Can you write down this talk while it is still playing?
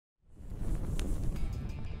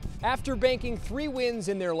After banking 3 wins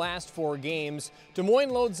in their last 4 games, Des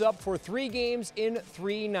Moines loads up for 3 games in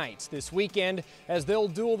 3 nights this weekend as they'll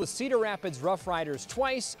duel the Cedar Rapids Rough Riders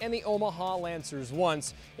twice and the Omaha Lancers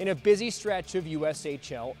once in a busy stretch of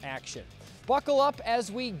USHL action. Buckle up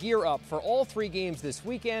as we gear up for all 3 games this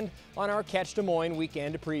weekend on our Catch Des Moines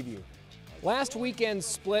weekend preview. Last weekend's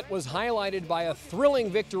split was highlighted by a thrilling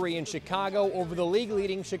victory in Chicago over the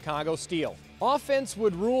league-leading Chicago Steel. Offense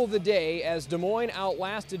would rule the day as Des Moines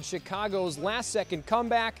outlasted Chicago's last-second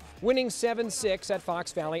comeback, winning 7-6 at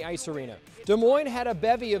Fox Valley Ice Arena. Des Moines had a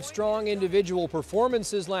bevy of strong individual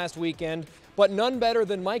performances last weekend, but none better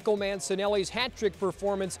than Michael Mancinelli's hat-trick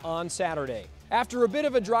performance on Saturday. After a bit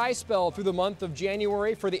of a dry spell through the month of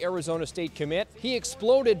January for the Arizona State commit, he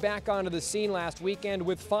exploded back onto the scene last weekend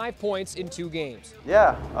with 5 points in 2 games.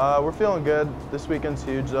 Yeah, we're feeling good. This weekend's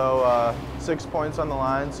huge though. 6 points on the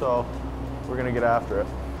line, so we're gonna get after it.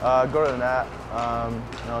 Go to the net,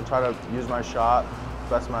 try to use my shot,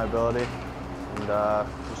 best of my ability, and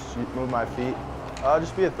just move my feet.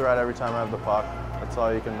 Just be a threat every time I have the puck. That's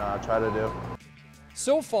all you can try to do.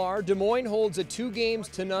 So far, Des Moines holds a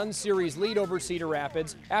 2-0 series lead over Cedar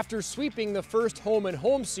Rapids after sweeping the first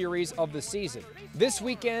home-and-home series of the season. This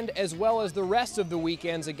weekend, as well as the rest of the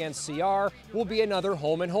weekends against CR, will be another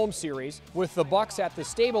home-and-home series, with the Bucs at the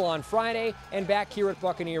Stable on Friday and back here at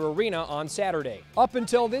Buccaneer Arena on Saturday. Up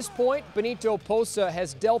until this point, Benito Posa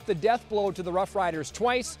has dealt the death blow to the Rough Riders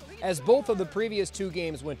twice, as both of the previous 2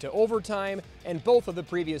 games went to overtime, and both of the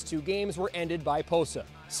previous 2 games were ended by Posa.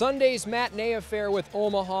 Sunday's matinee affair with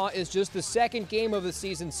Omaha is just the 2nd game of the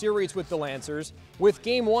season series with the Lancers, with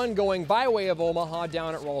Game 1 going by way of Omaha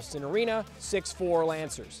down at Ralston Arena, 6-4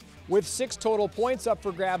 Lancers. With 6 total points up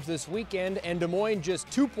for grabs this weekend and Des Moines just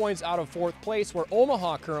 2 points out of 4th place where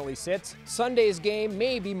Omaha currently sits, Sunday's game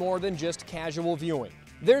may be more than just casual viewing.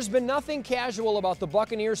 There's been nothing casual about the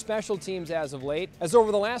Buccaneers special teams as of late, as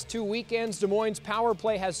over the last 2 weekends, Des Moines' power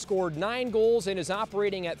play has scored 9 goals and is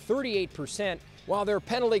operating at 38%, while their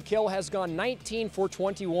penalty kill has gone 19 for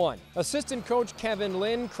 21. Assistant coach Kevin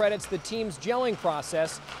Lynn credits the team's gelling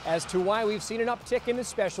process as to why we've seen an uptick in the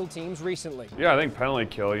special teams recently. Yeah, I think penalty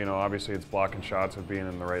kill, obviously it's blocking shots of being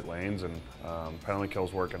in the right lanes, and penalty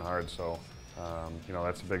kill's working hard, so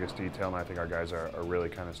that's the biggest detail, and I think our guys are really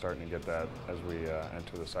kind of starting to get that as we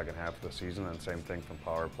enter the second half of the season, and same thing from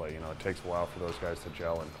power play. It takes a while for those guys to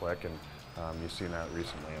gel and click, and you've seen that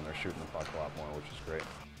recently, and they're shooting the puck a lot more, which is great.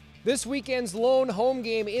 This weekend's lone home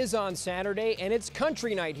game is on Saturday, and it's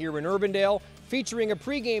country night here in Urbandale, featuring a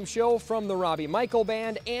pregame show from the Robbie Michael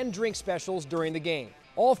Band and drink specials during the game.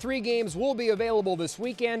 All 3 games will be available this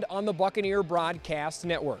weekend on the Buccaneer Broadcast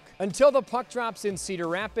Network. Until the puck drops in Cedar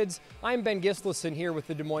Rapids, I'm Ben Gislason here with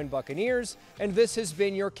the Des Moines Buccaneers, and this has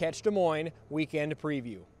been your Catch Des Moines Weekend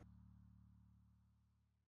Preview.